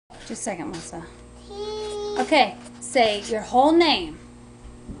Just a second, Melissa. Okay, say your whole name.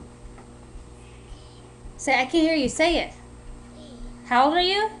 Say, I can hear you. Say it. How old are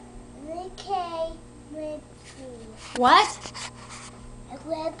you? Kay Ramsey. What?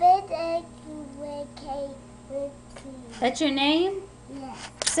 Kay Ramsey. That's your name? Yes.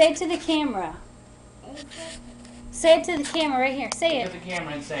 Say it to the camera. Say it to the camera right here. Say it. Look at the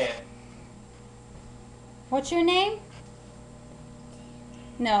camera and say it. What's your name?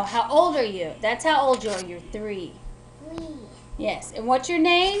 No, how old are you? That's how old you are. You're 3. 3. Yes. And what's your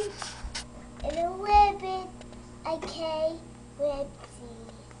name? And a rabbit. Kay Ramsey.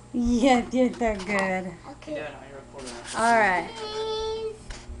 Yeah, you're that good. Okay. All right. Please.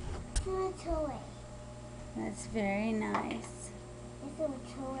 Do a toy. That's very nice. It's a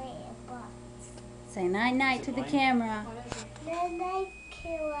toy in a box. Say night-night to the camera. Night,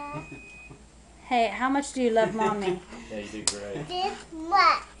 Kayla. Hey, how much do you love Mommy? Yeah, you do great. This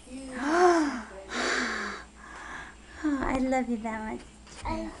much. I love you that much.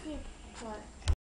 I see what.